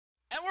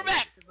we're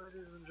back!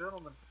 Ladies and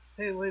gentlemen.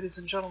 Hey, ladies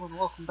and gentlemen,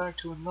 welcome back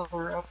to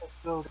another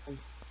episode of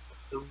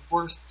the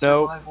worst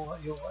survival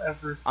that you'll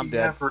ever see. I'm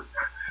dead. Ever.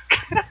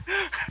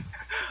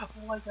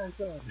 Like I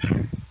said.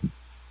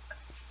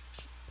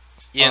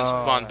 You didn't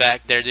spawn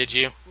back there, did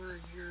you? We're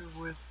here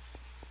with...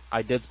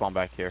 I did spawn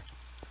back here.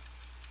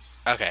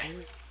 Okay.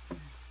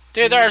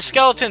 Dude, there are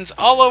skeletons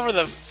all over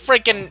the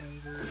freaking...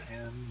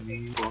 And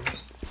me,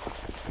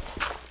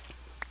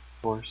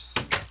 horse.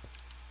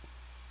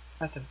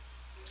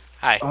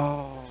 Hi.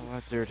 Oh,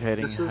 that's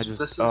irritating. This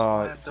It's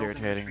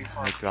irritating.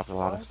 I dropped a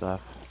lot of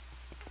stuff.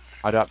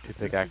 I dropped 2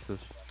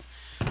 pickaxes.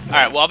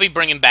 Alright, well, I'll be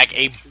bringing back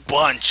a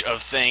bunch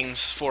of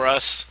things for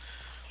us.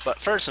 But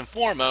first and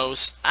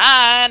foremost,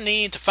 I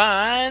need to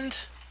find...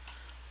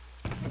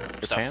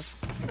 Your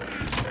stuff.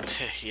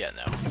 pants? Yeah,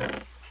 no.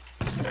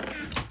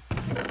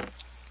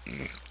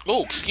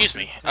 Oh, excuse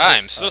me.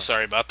 I'm so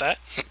sorry about that.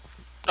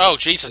 Oh,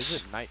 Jesus.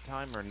 Is it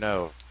nighttime or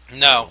no?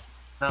 No.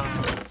 No,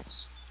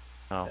 it's...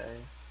 Oh. Okay.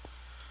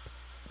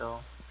 So...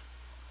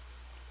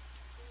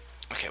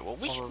 Okay, well,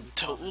 we Although can the sun is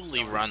totally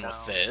going run down.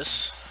 with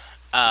this.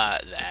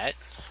 That.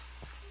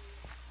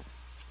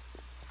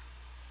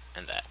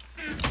 And that.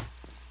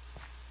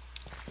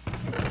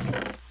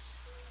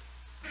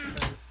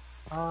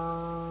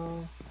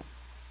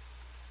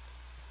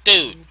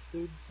 Dude,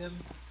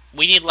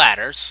 we need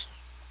ladders.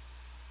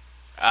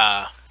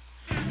 Yeah,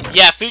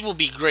 food will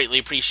be greatly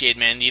appreciated,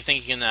 man. Do you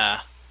think you can,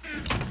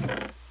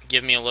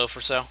 give me a loaf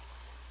or so?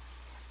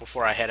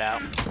 Before I head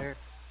out?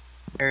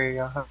 There you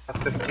go, I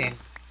have 15.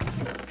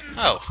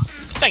 Oh,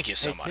 thank you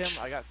so much.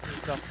 Tim, I got some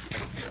stuff.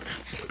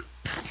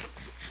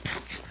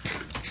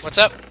 What's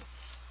up?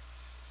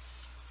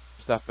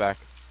 Stuff back.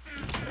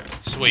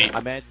 Sweet.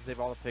 I managed to save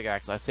all the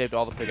pickaxes. I saved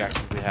all the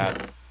pickaxes we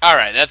had.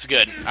 Alright, that's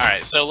good.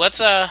 Alright, so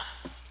let's,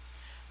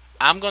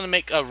 I'm gonna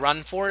make a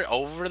run for it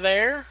over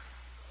there.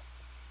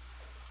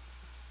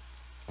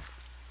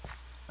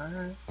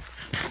 Alright.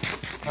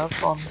 Have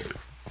fun.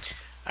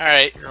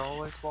 Alright. You're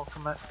always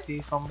welcome at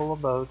Peace Humble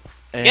Abode.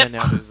 And Yep.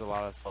 now there's a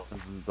lot of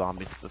skeletons and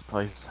zombies at this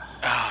place.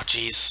 Oh,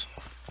 jeez.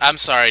 I'm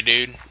sorry,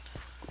 dude.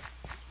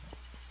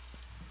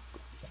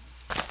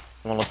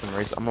 I'm gonna let them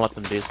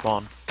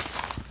despawn.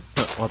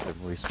 Let them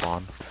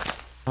respawn.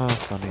 Oh,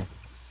 funny.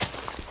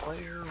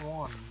 Player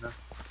 1.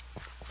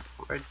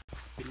 Ready.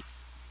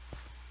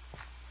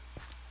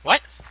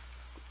 What?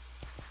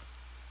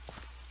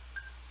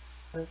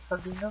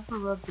 Have you never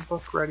read the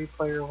book Ready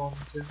Player 1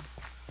 too?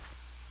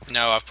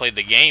 No, I've played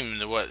the game.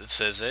 What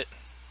says it?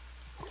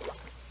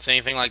 Is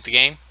anything like the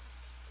game?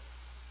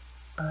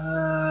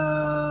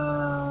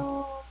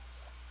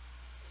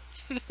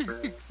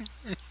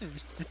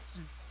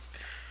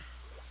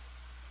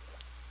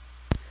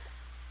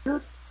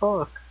 Good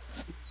book.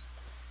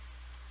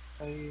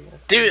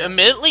 Dude,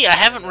 admittedly, I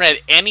haven't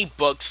read any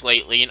books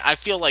lately, and I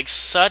feel like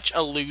such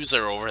a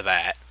loser over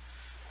that.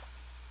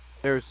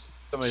 There's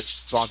so many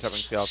spawn trapping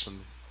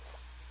skeletons.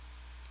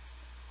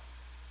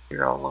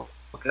 Here, I'll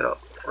look it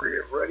up for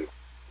you. Ready?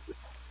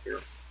 Here.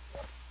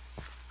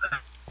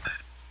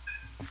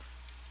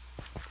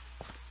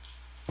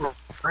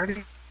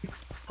 Ready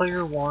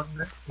Player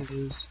 1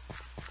 is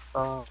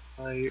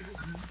by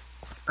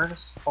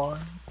Ernest Fun.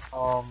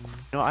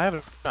 No, I have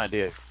an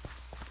idea.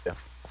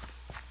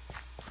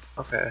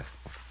 Okay.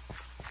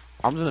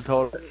 I'm just gonna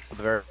pillar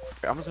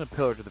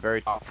to the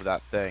very top of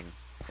that thing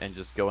and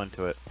just go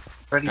into it.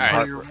 Ready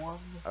Alright. Player 1?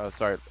 Oh,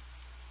 sorry.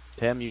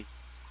 Tim, you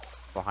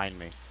behind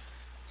me.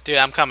 Dude,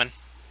 I'm coming.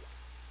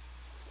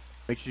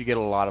 Make sure you get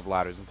a lot of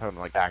ladders. I'm talking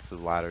like axes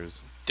ladders.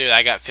 Dude,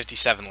 I got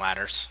 57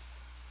 ladders.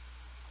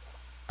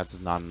 That's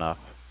not enough.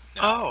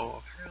 No.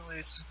 Oh, apparently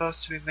it's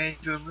supposed to be made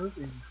into a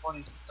movie in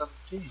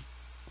 2017.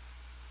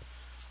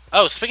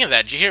 Oh, speaking of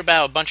that, did you hear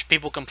about a bunch of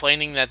people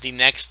complaining that the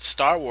next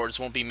Star Wars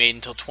won't be made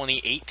until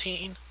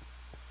 2018?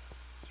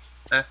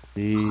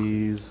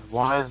 Jeez,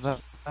 why is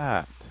that?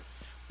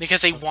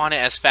 Because they want it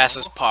as fast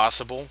as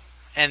possible.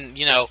 And,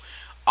 you know,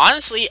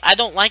 honestly, I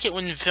don't like it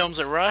when films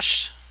are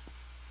rushed.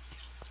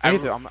 I'm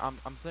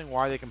saying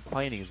why are they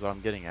complaining is what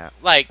I'm getting at.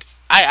 Like,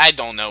 I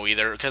don't know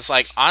either. Because,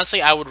 like,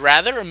 honestly, I would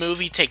rather a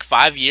movie take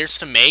 5 years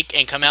to make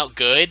and come out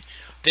good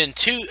than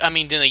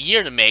a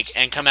year to make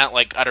and come out,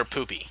 like, utter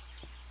poopy.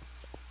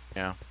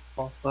 Yeah.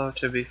 Although,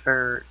 to be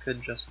fair, it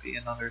could just be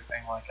another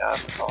thing like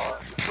Avatar.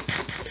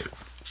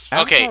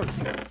 Okay.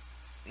 Avatar-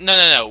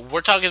 No.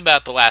 We're talking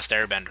about The Last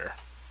Airbender.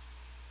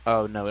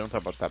 Oh no, we don't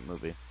talk about that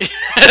movie.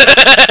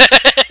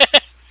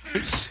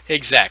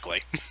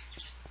 Exactly.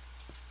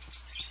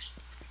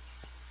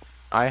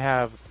 I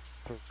have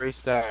 3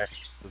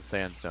 stacks of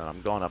sandstone.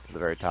 I'm going up to the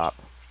very top.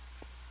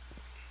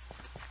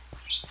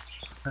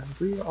 And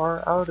we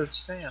are out of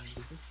sand.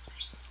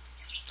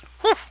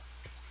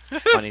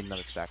 I need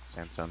another stack of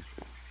sandstone.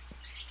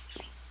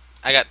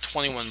 I got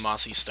 21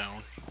 mossy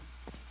stone.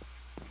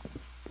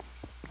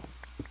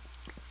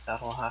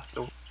 That'll have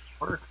to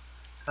work,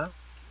 huh?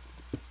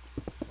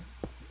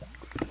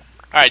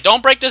 Alright,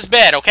 don't break this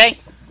bed, okay?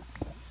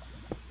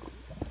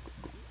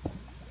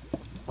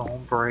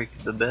 Don't break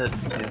the bed,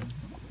 Tim.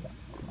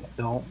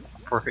 Don't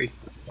break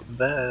the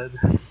bed.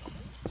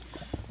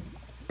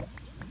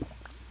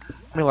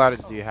 How many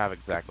ladders do you have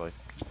exactly?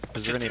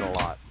 Because you're gonna need a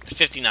lot.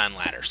 59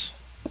 ladders.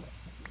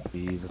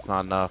 Jeez, it's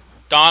not enough.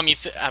 Dom,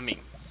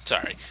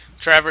 sorry.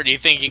 Trevor, do you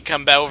think you can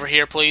come back over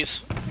here,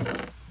 please?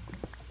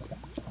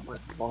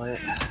 With what?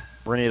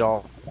 We're gonna need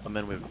all the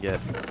men we get.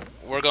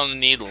 We're going to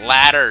need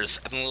ladders.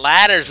 And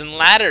ladders and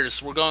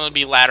ladders. We're going to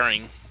be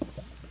laddering.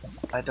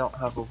 I don't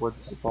have a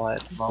wood supply at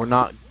the moment. We're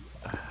not.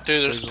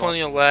 Dude, there's plenty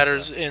of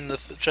ladders in the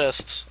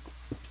chests.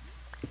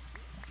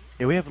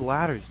 Yeah, we have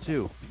ladders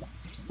too.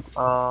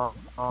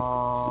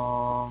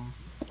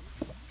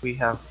 We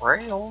have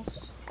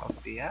rails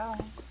up the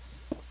ass.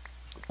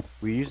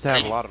 We used to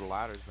have a lot of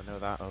ladders. I know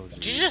that. Oh,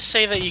 Did you just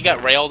say that you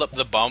got railed up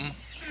the bum?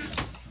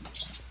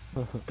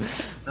 No,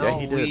 yeah,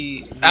 he did.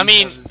 we I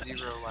mean, have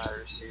 0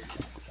 ladders here.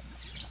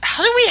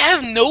 How do we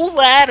have no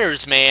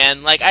ladders,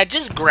 man? Like, I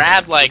just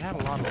grabbed, like... We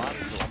had a lot of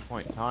ladders at one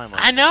point in time.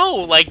 I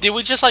know! Like, did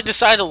we just, like,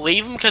 decide to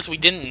leave them because we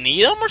didn't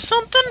need them or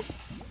something?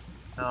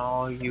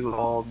 No, you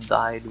all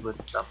died with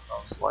them,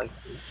 most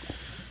likely.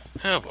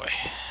 Oh, boy.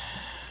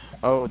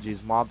 Oh,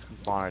 jeez, mobs can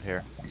spawn right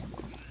here.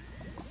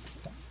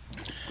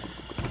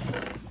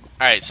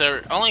 Alright, so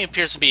it only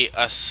appears to be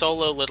a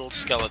solo little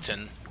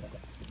skeleton.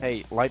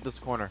 Hey, light this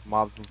corner.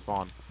 Mobs can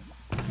spawn.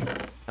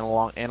 And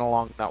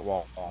along that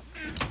wall.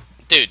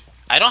 Dude,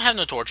 I don't have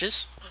no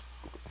torches.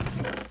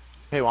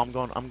 Hey, well, I'm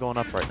going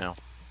up right now.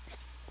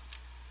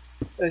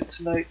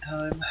 It's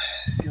nighttime.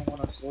 If you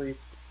want to sleep,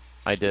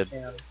 I did. you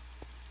can.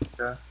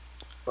 Okay.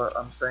 But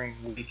I'm saying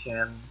we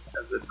can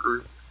as a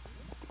group.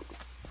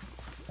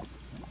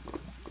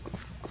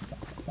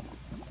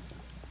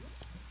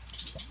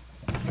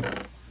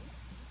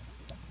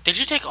 Did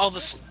you take all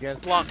the Yes.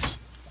 blocks?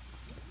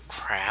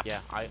 Crap.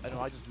 Yeah, I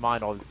know. I just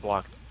mined all these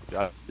blocks.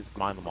 Just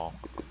mine them all.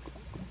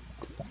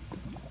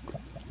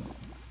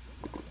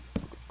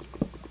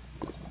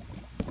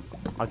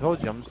 I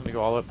told you, I'm just gonna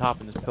go all up top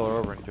and just pillar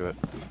over into it.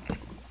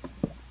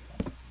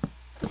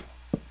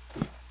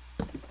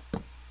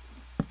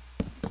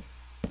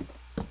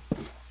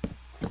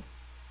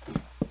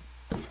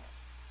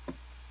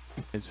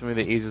 It's gonna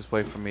be the easiest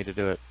way for me to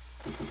do it.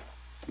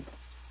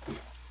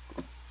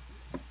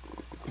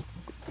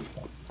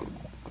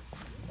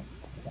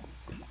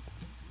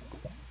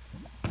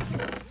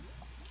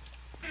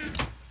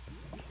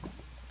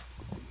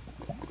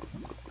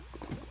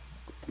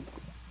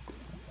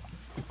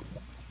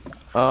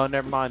 Oh,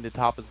 never mind. The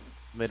top is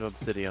made of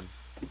obsidian.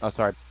 Oh,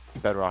 sorry,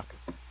 bedrock.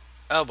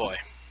 Oh, boy.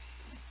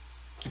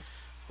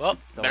 Well,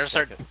 Don't better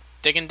start check it.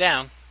 digging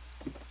down.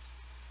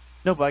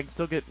 No, but I can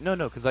still get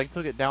because I can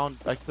still get down.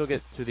 I can still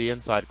get to the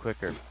inside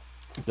quicker,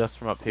 just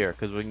from up here,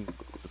 because we can go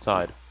to the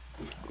side.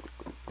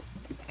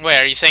 Wait,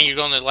 are you saying you're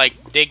going to,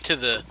 like, dig to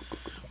the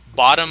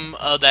bottom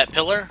of that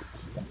pillar?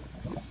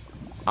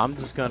 I'm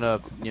just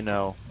gonna, you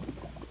know,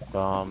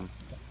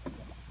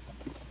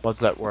 what's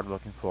that word I'm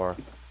looking for?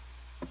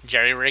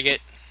 Jerry rig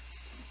it?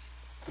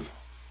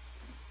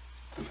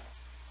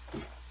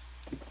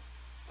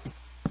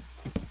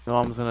 No,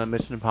 I'm just gonna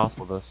Mission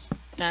Impossible this.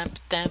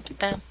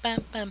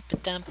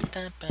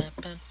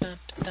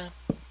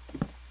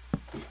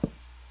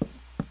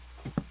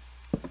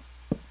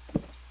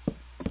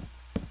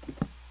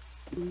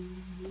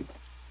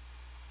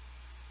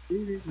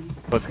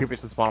 But creepers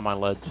can spawn on my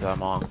ledge that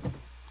I'm on.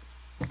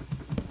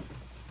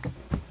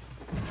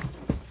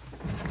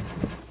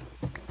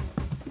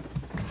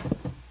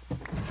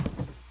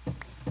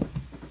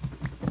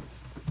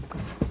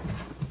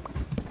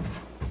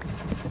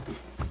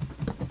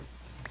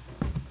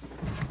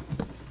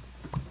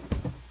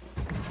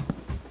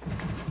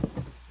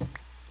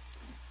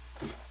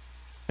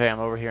 Okay, I'm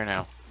over here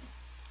now.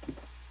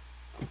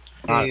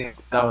 Hey,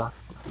 That was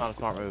not a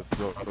smart move.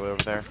 Go all the way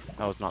over there.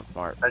 That was not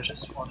smart. I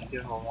just want to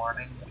give a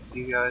warning. If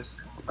you guys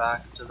come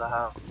back to the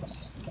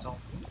house, don't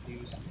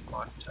use the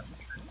front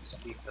entrance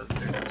because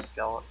there's a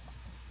skeleton.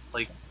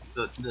 Like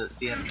the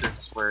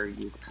entrance where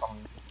you come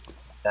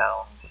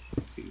down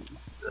to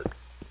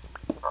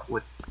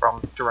the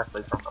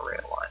directly from the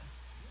rail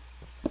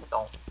line.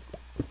 Don't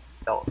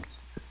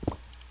skeletons.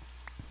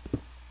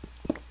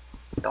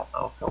 Don't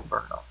know if he'll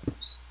burn up.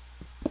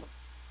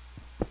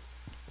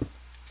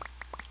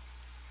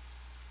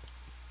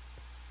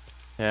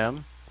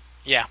 Him?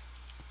 Yeah.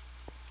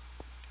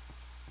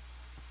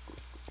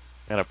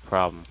 Got a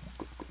problem.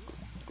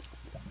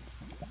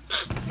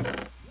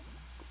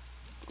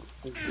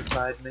 Is the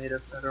side made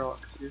of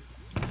bedrock too?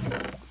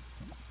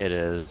 It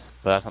is,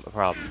 but that's not the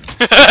problem.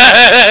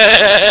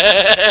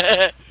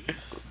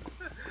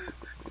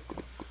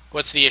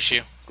 What's the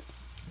issue?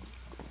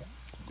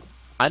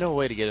 I know a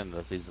way to get into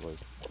this easily.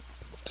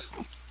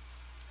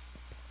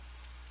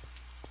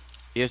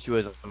 The issue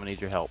is I'm gonna need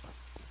your help.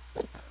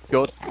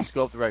 Just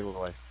go up the regular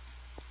way.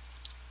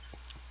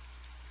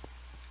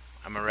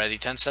 I'm already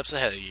 10 steps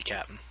ahead of you,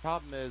 Captain.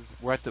 Problem is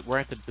we're at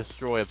to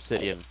destroy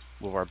obsidian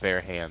with our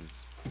bare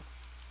hands.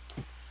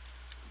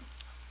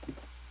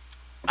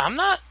 I'm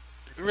not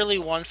really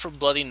one for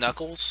bloody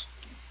knuckles.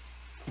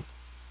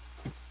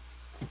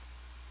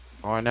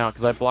 Alright now,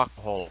 because I blocked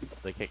the hole.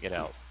 They can't get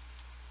out.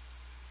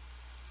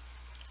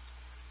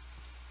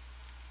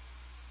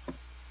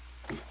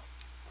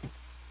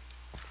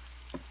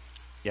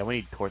 Yeah, we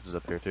need torches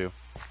up here too.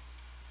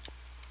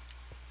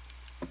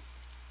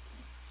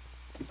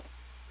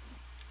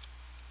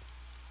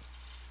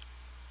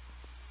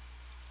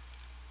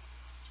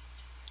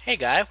 Hey,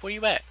 guy, where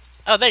you at?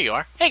 Oh, there you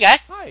are. Hey, guy.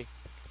 Hi.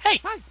 Hey.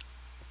 Hi.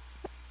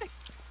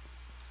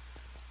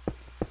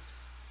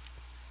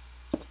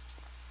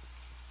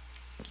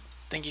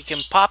 Think you can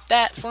pop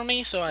that for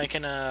me so I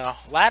can,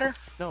 ladder?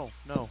 No,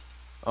 no.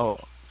 Oh,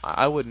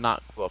 I would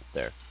not go up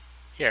there.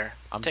 Here,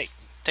 I'm take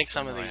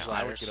some of these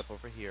I would get ladders. up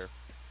over here.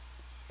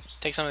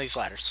 Take some of these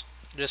ladders.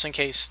 Just in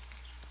case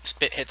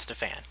spit hits the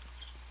fan.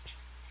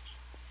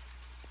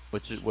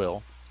 Which it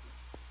will.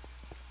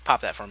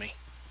 Pop that for me.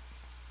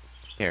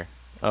 Here.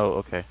 Oh,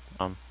 okay.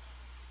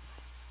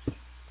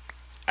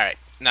 Alright,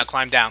 now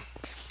climb down.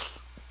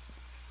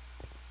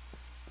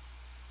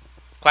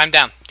 Climb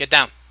down. Get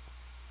down.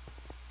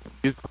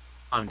 You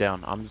climb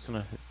down. I'm just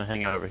gonna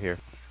hang out over here.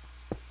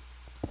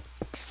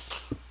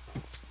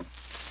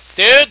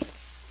 Dude!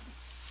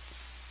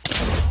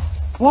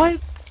 What?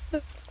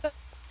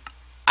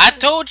 I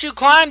told you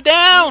climb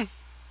down!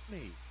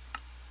 Me.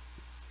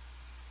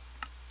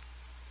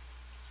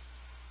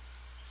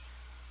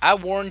 I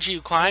warned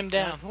you, climb I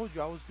down. told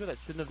you I was good. That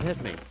shouldn't have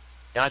hit me.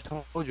 And I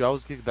told you I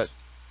was good. That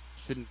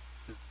shouldn't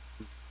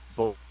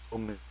blow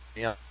me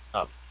up.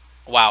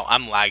 Wow,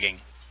 I'm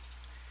lagging.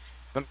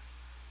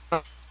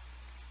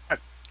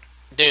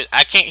 Dude,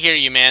 I can't hear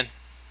you, man.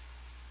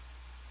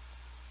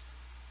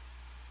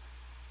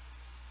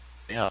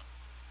 Yeah.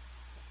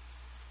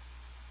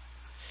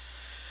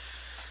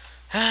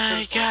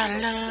 I gotta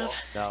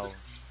love. No.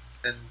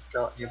 And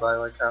got you by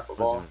like half a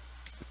ball.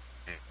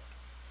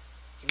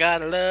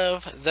 Gotta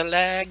love the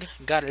lag.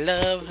 Gotta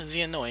love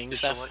the annoying Did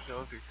stuff. you let go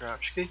of your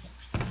crouch key?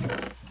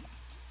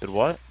 Did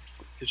what?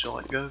 Did you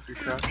let go of your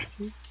crouch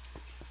key?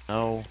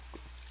 No.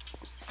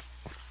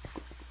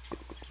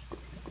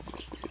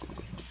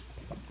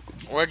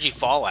 Where'd you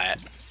fall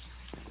at?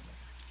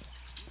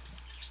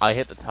 I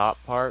hit the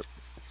top part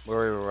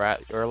where we were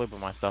at early,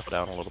 but my stuff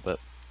down a little bit.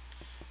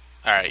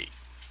 Alright.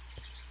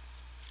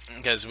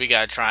 Because we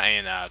gotta try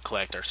and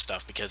collect our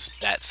stuff because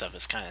that stuff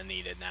is kind of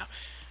needed now.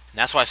 And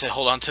that's why I said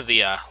hold on to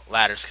the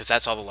ladders because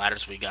that's all the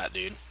ladders we got,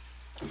 dude.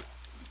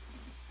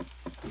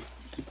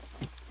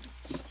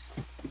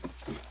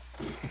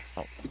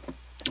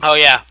 Oh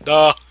yeah,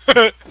 duh.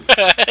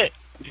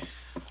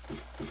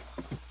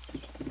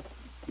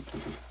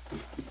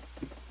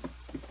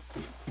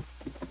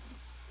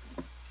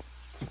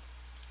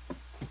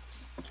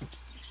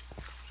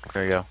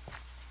 There you go.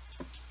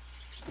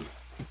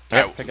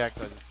 Alright. Yep,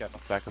 pickaxe I just got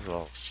knocked back as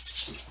well.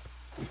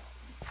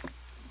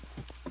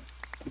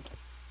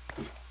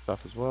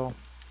 Stuff as well.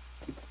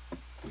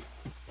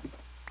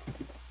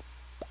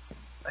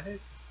 I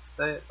hate to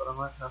say it, but I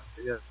might have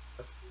to get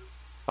soon.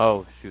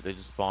 Oh shoot, they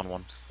just spawned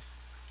one.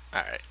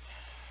 Alright.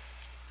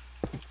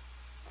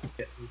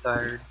 Getting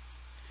tired.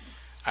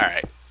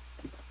 Alright.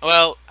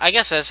 Well, I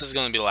guess this is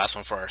going to be the last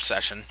one for our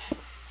session.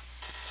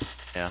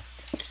 Yeah.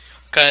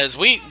 Because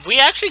we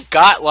actually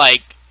got,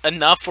 like,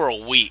 enough for a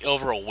week,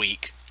 over a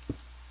week.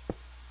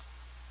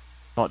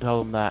 Don't tell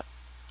them that.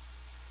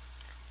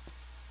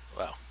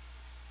 Well.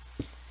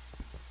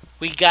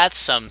 We got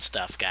some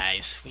stuff,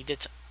 guys. We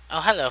did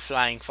oh, hello,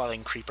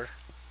 falling creeper.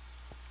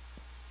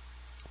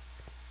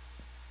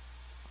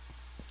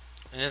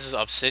 And this is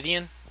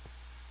obsidian?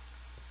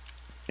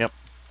 Yep.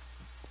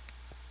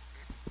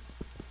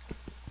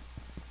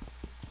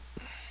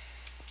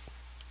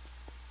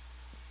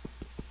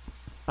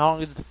 How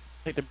long does it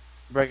take to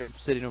break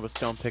obsidian with a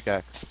stone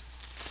pickaxe?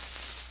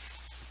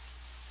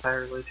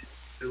 Entirely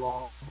too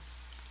long.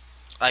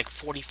 Like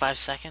 45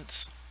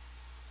 seconds?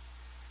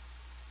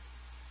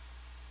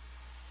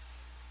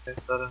 I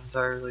said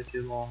entirely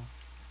too long.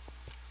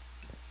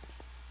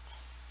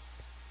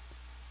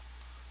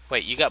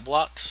 Wait, you got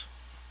blocks?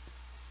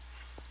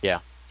 Yeah.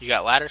 You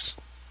got ladders?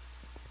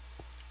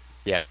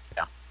 Yeah.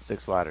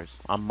 6 ladders.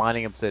 I'm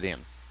mining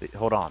obsidian.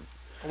 Hold on.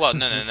 Well,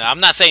 no. I'm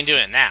not saying do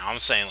it now. I'm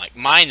saying, like,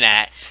 mine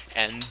that,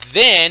 and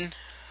then...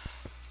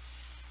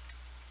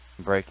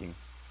 Breaking.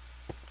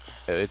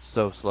 It's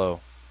so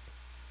slow.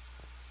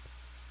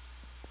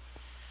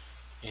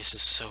 This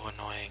is so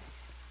annoying.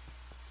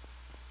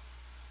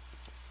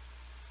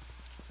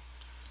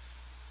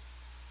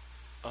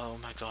 Oh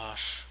my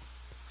gosh.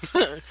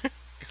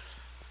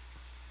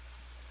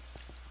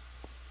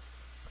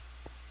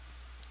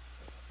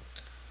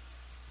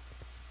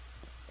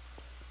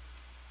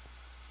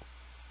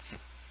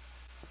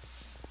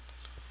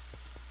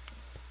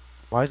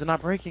 Why is it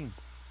not breaking?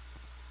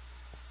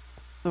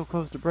 So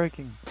close to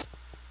breaking.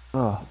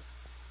 Ugh.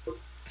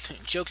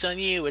 Joke's on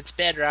you, it's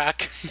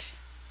bedrock.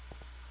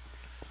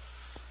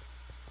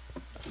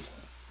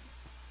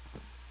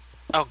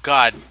 Oh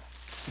god.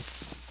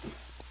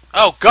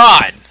 Oh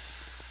god!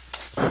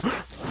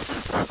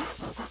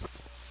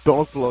 Don't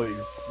look below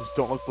you. Just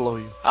don't look below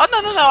you. Oh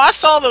no, I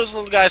saw those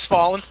little guys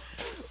falling.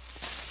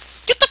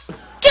 Get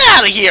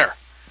out of here!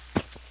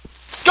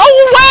 Go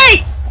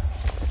away!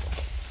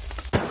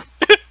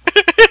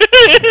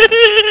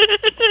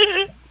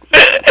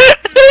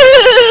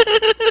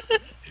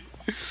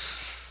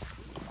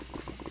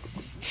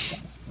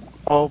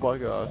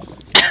 us.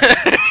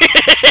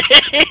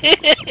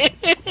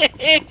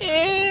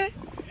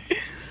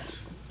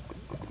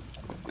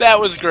 That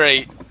was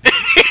great.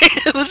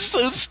 It was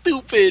so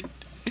stupid.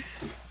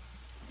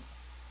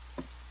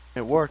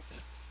 It worked.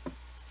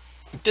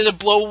 Did it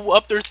blow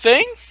up their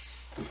thing?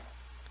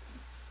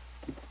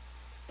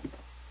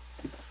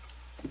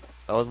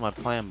 That was my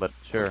plan, but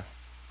sure.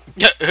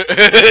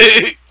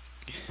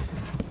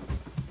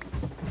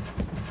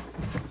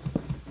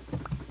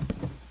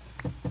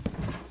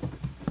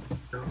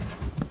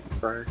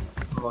 Sorry,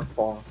 I'm like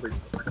falling asleep on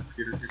my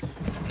computer here.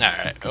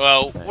 Alright,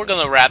 well, we're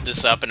gonna wrap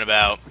this up in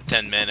about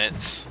 10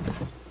 minutes.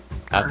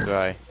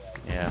 After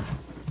yeah.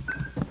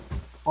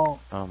 Oh,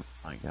 Oh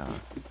my god.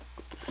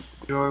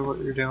 enjoy what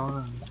you're doing.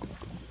 And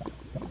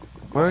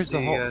Where's see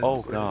the you whole? guys Oh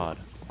later. god.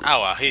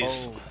 Oh, well,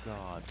 he's... Oh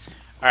god.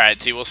 Alright,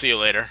 T, we'll see you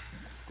later.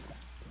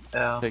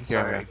 Yeah, I'm Take care,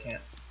 sorry, man. I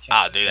can't.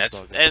 Ah, dude, That's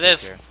that's... all good.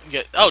 that's Take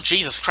good. Oh,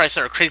 Jesus Christ,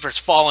 there are creepers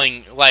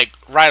falling, like,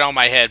 right on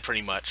my head,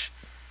 pretty much.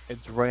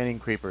 It's raining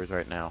creepers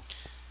right now.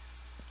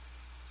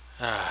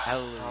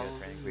 Hallelujah,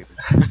 Hallelujah. raining creepers.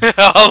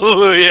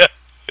 Hallelujah.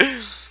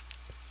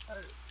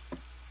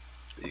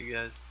 See you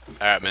guys.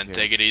 Alright, man, Okay.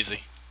 take it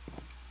easy.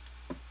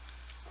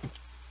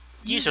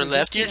 User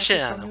left your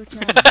channel.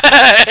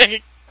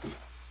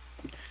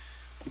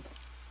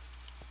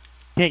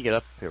 Can't get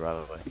up here, by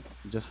the way.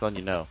 Just letting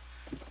you know.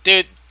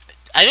 Dude,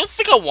 I don't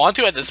think I want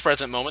to at this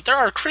present moment. There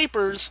are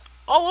creepers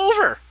all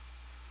over.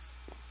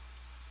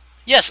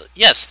 Yes,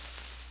 yes.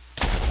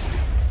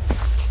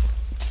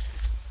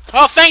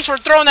 Oh, thanks for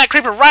throwing that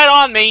creeper right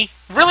on me.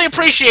 Really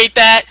appreciate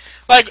that.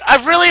 Like, I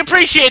really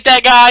appreciate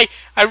that, guy.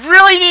 I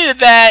really needed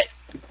that.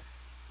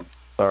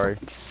 Sorry.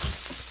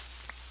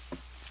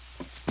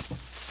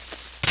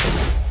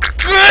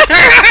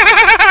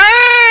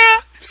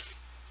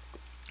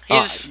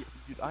 He's...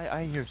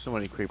 I hear so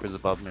many creepers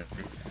above me.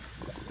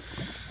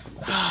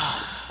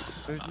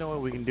 There's no way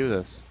we can do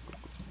this.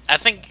 I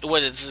think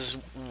what it is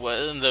one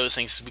of those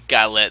things we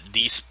gotta let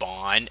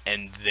despawn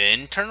and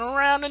then turn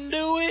around and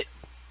do it.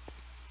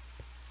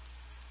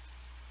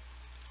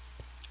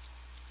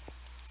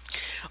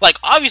 Like,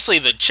 obviously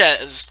the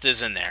chest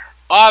is in there.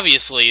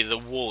 Obviously the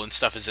wool and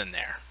stuff is in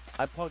there.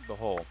 I plugged the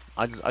hole.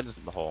 I just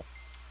did the hole.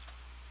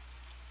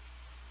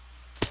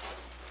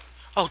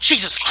 Oh,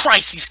 Jesus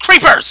Christ, these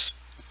creepers!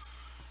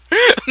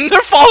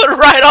 They're falling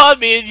right on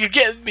me and you're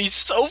getting me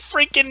so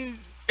freaking...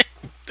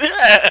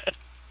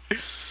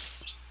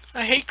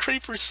 I hate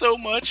creepers so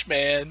much,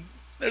 man.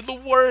 They're the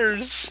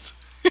worst.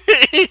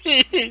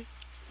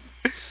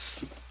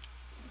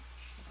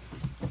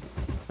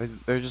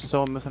 They're just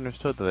so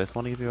misunderstood that they just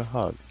want to give you a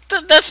hug.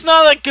 That's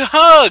not a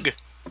hug!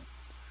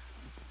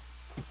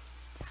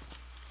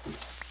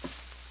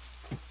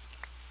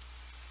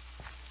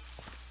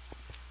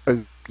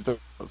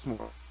 There's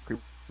more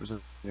creepers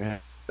in your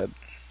head.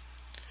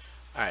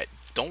 Alright,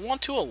 don't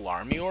want to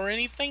alarm you or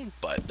anything,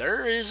 but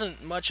there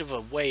isn't much of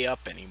a way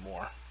up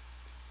anymore.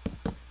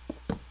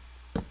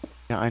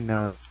 Yeah, I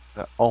know.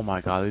 Oh my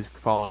god, these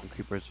fallen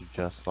creepers are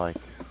just like...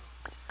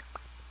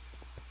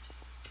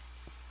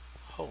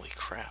 Holy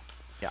crap.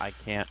 Yeah, I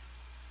can't.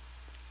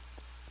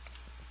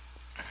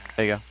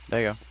 There you go.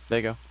 There you go. There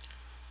you go.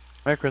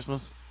 Merry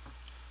Christmas.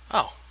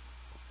 Oh.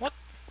 What?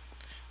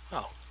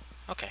 Oh.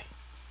 Okay.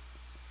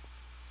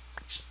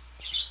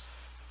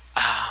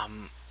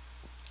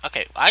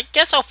 Okay, I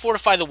guess I'll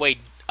fortify the way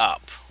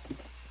up.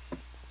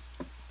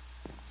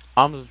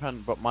 I'm just trying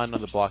to put mine on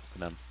the block for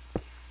them.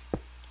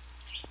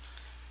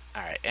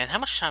 Alright, and how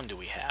much time do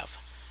we have?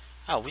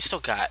 Oh, we still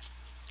got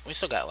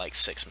like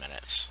 6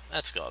 minutes.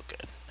 That's all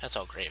good. That's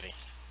all gravy.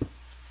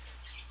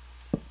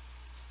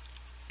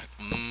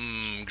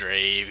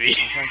 Gravy.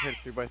 I'm trying to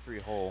hit a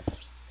 3x3 hole.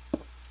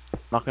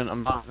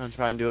 I'm not gonna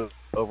try and do it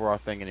over our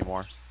thing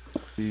anymore.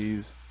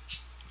 Please.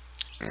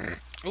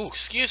 Ooh,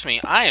 excuse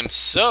me. I am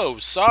so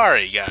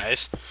sorry,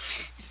 guys.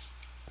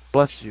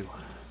 Bless you.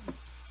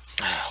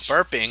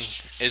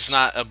 Burping is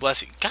not a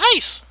blessing.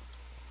 Guys!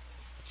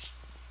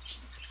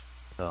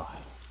 Ugh.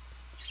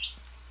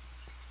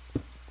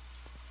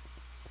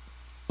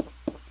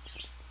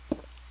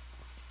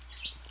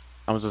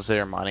 I'm just sit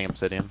here mining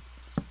obsidian.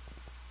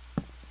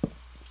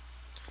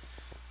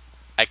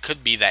 I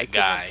could be that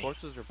guy.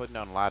 Torches or putting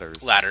down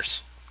ladders?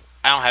 Ladders.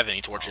 I don't have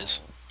any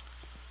torches.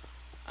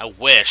 I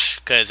wish,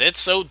 because it's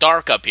so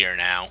dark up here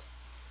now.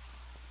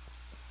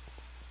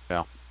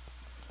 Yeah.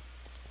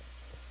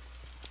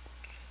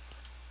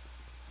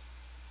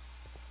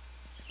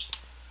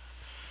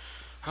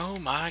 Oh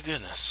my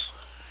goodness.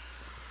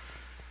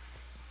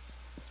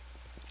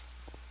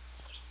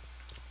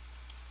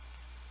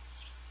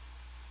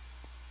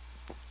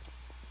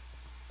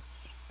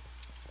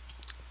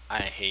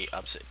 I hate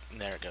obsidian.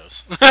 There it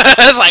goes.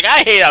 It's like,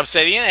 I hate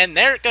obsidian, and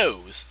there it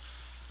goes.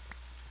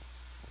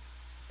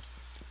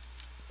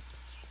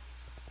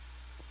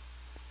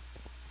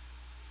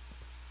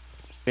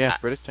 Yeah,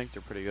 British tanks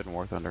are pretty good in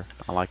War Thunder.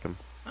 I like them.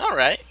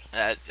 Alright.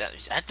 I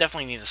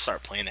definitely need to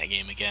start playing that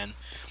game again.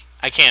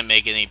 I can't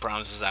make any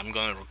promises that I'm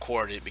going to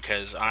record it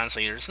because,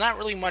 honestly, there's not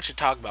really much to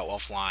talk about while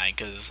flying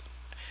because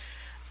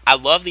I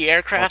love the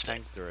aircraft. What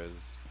tanks there is?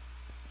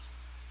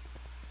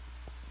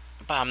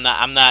 but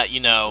I'm not, you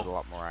There's a know.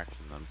 lot more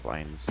action than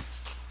planes.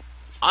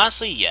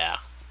 Honestly, yeah.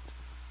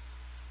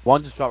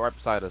 One just dropped right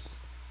beside us.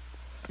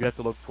 You have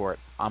to look for it.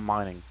 I'm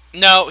mining.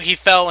 No, he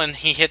fell and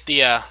he hit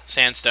the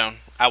sandstone.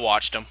 I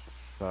watched him.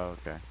 Oh,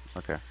 okay.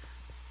 Okay.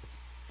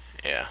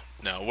 Yeah.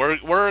 No,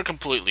 we're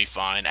completely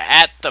fine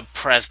at the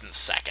present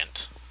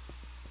second.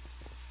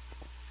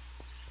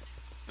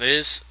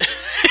 This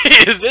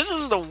this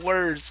is the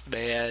worst,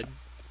 man.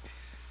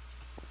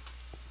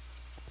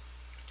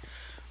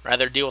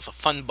 Rather deal with a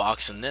fun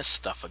box than this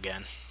stuff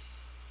again.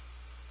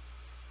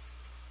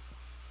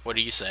 What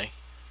do you say?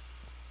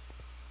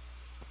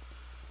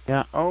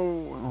 Yeah. Oh,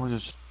 one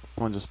just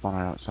spawned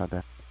right outside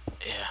there.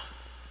 Yeah.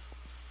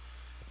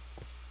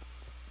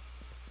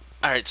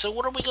 Alright, so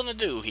what are we gonna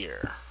do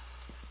here?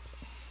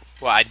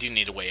 Well, I do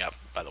need a way up,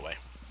 by the way.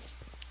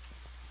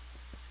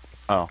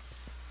 Oh.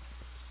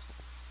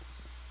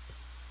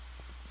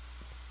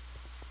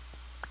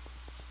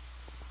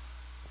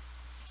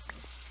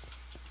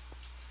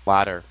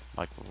 Ladder,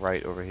 like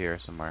right over here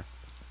somewhere.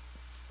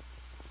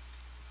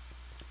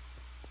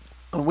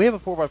 And we have a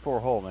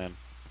 4x4 hole, man.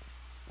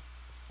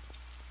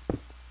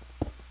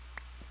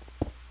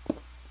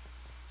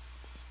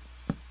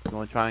 You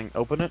want to try and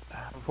open it?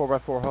 Have a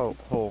 4x4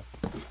 hole.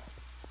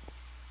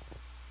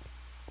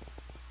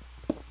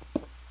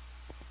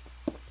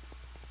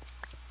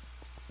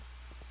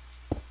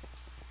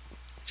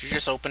 Did you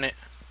just open it?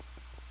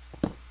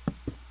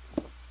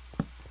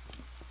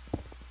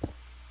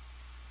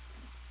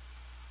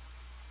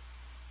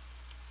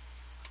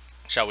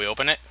 Shall we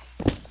open it?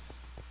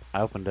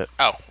 I opened it.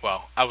 Oh,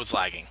 well, I was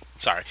lagging.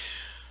 Sorry.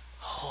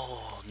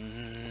 Oh,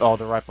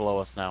 they're right below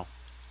us now.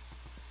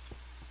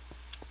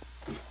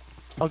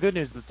 Oh, good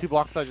news. The 2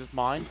 blocks I just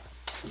mined,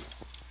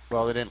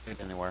 well, they didn't lead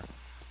anywhere.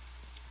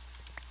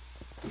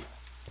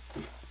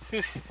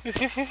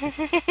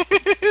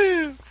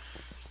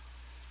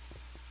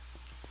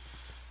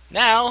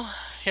 Now,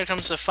 here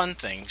comes the fun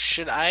thing.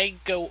 Should I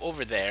go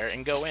over there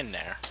and go in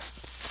there?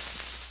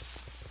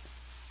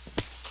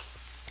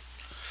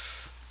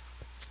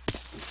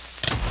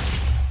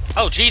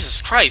 Oh,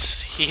 Jesus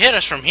Christ. He hit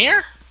us from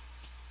here?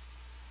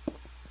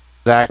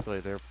 Exactly.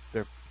 They're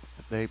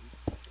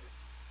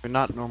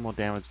not normal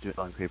damage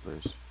dealing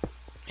creepers.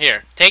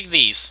 Here, take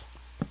these.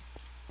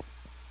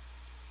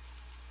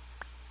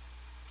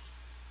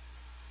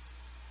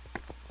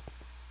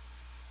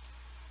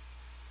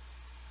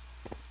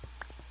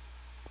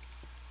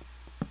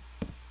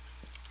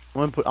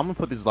 I'm gonna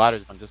put these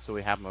ladders on just so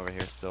we have them over here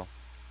still.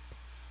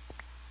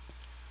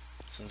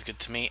 Sounds good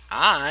to me.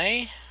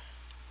 I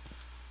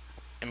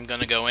am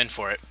gonna go in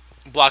for it.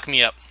 Block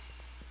me up.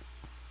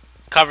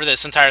 Cover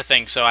this entire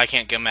thing so I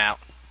can't come out.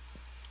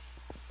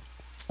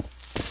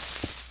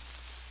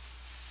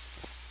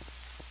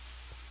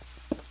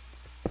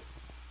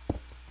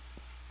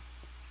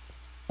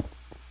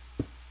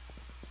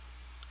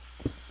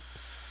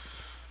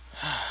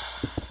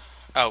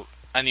 Oh,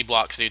 I need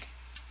blocks, dude.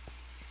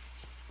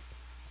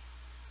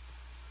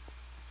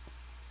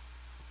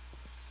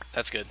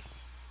 That's good.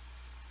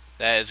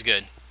 That is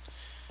good.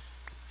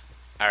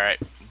 Alright,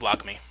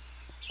 block me.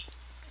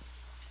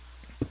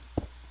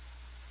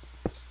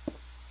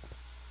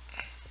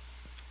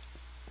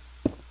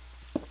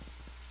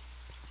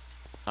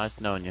 Nice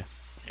knowing you.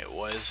 It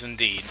was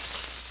indeed.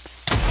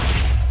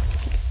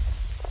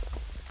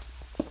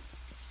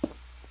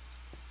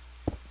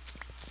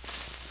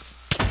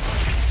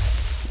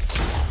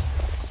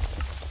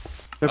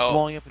 They're Oh.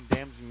 blowing up and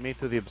damaging me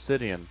through the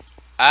obsidian.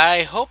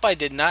 I hope I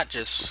did not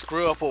just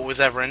screw up what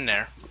was ever in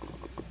there.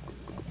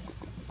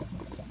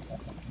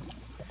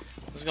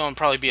 This is going to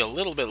probably be a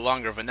little bit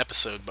longer of an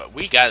episode, but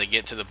we got to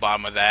get to the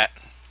bottom of that.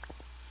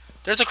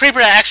 There's a creeper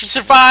that actually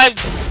survived!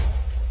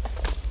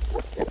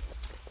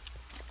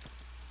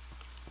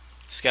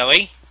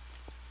 Skelly?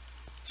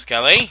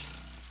 Skelly?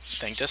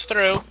 Think this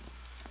through.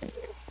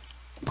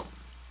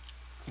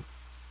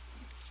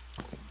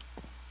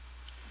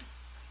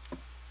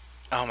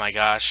 Oh my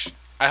gosh.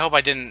 I hope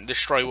I didn't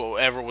destroy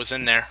whatever was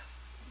in there.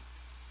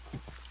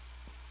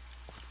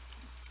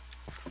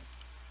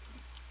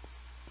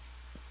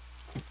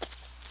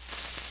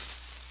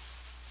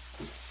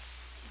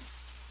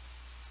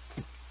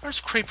 There's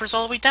creepers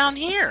all the way down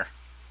here.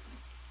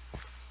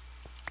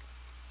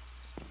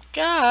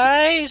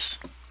 Guys!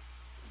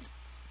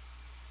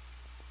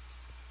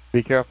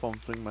 Be careful,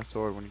 I'm swinging my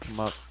sword when you come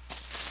up.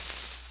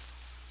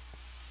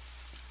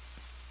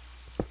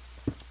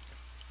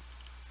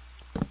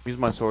 Use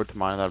my sword to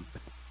mine that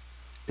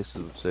piece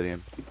of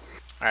obsidian.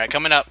 Alright,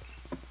 coming up.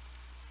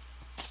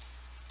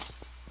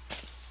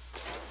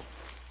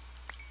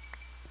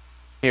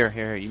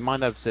 Here. You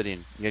mine that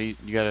obsidian. You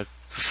gotta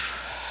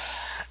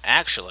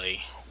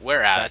Actually,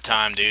 we're out of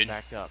time, dude.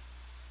 back up.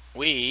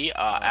 We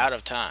are out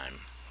of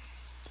time.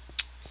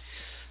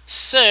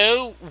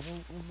 So,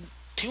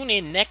 tune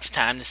in next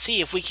time to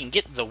see if we can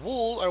get the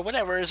wool or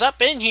whatever is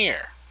up in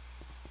here.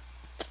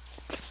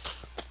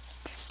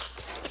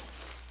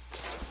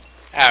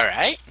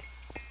 Alright.